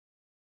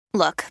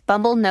Look,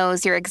 Bumble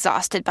knows you're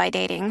exhausted by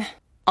dating.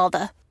 All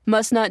the,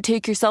 must not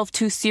take yourself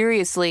too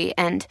seriously,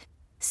 and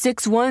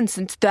 6'1"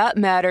 since that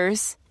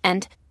matters.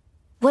 And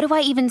what do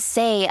I even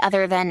say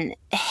other than,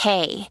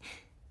 hey?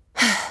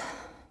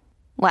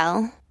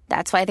 Well,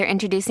 that's why they're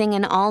introducing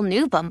an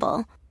all-new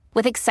Bumble,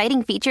 with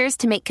exciting features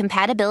to make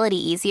compatibility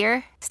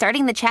easier,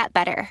 starting the chat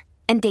better,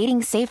 and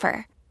dating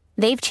safer.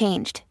 They've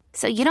changed,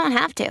 so you don't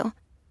have to.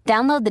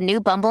 Download the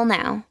new Bumble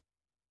now.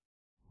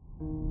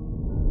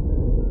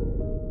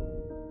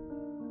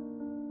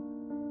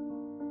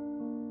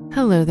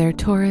 Hello there,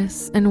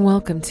 Taurus, and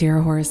welcome to your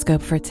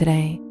horoscope for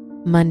today,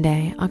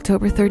 Monday,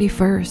 October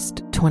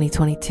 31st,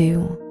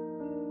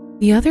 2022.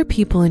 The other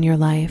people in your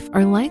life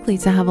are likely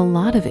to have a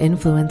lot of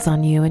influence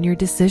on you and your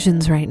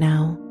decisions right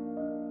now.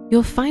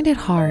 You'll find it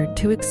hard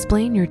to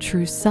explain your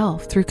true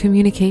self through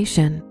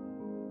communication.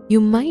 You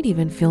might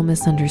even feel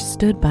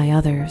misunderstood by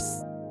others.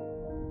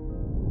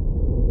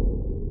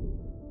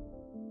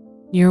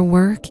 Your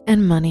work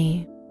and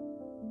money.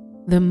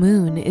 The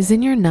moon is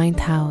in your 9th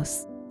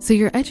house, so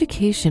your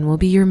education will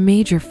be your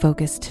major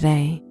focus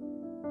today.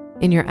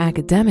 In your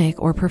academic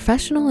or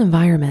professional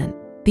environment,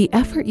 the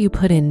effort you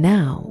put in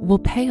now will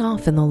pay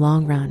off in the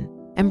long run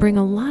and bring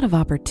a lot of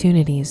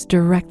opportunities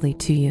directly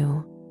to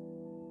you.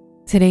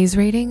 Today's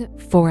rating,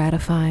 4 out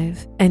of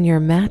 5, and your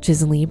match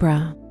is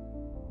Libra.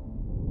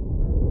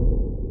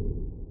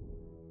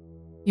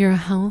 Your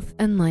health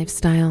and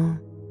lifestyle.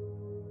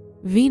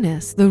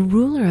 Venus, the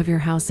ruler of your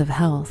house of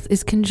health,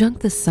 is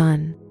conjunct the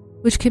sun,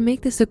 which can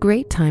make this a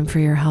great time for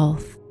your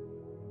health.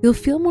 You'll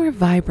feel more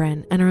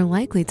vibrant and are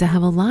likely to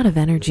have a lot of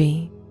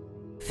energy.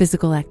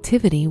 Physical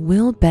activity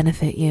will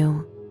benefit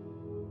you.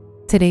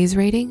 Today's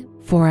rating,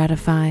 4 out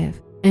of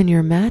 5, and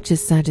your match is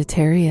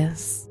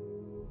Sagittarius.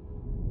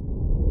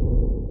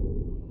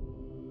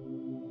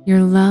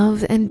 Your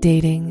love and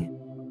dating.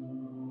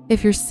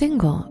 If you're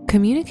single,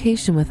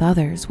 communication with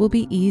others will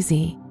be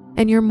easy,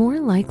 and you're more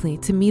likely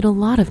to meet a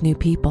lot of new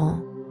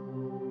people.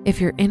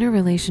 If you're in a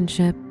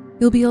relationship,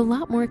 you'll be a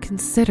lot more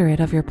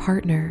considerate of your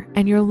partner,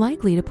 and you're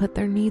likely to put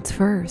their needs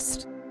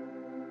first.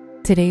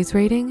 Today's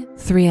rating,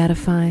 3 out of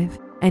 5,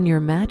 and your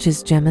match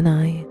is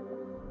Gemini.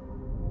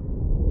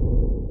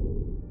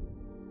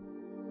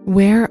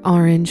 Wear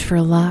orange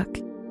for luck.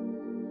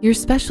 Your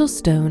special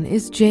stone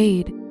is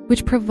jade,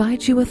 which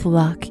provides you with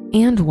luck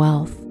and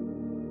wealth.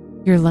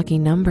 Your lucky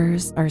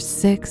numbers are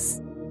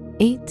 6,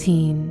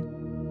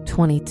 18,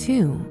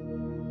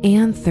 22,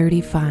 and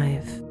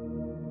 35.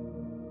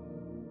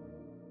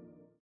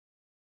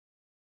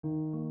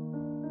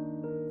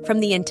 From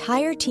the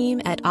entire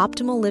team at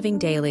Optimal Living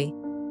Daily,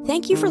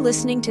 thank you for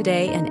listening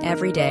today and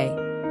every day.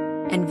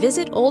 And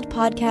visit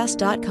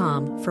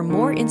oldpodcast.com for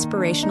more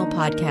inspirational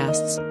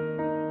podcasts.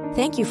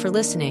 Thank you for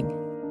listening.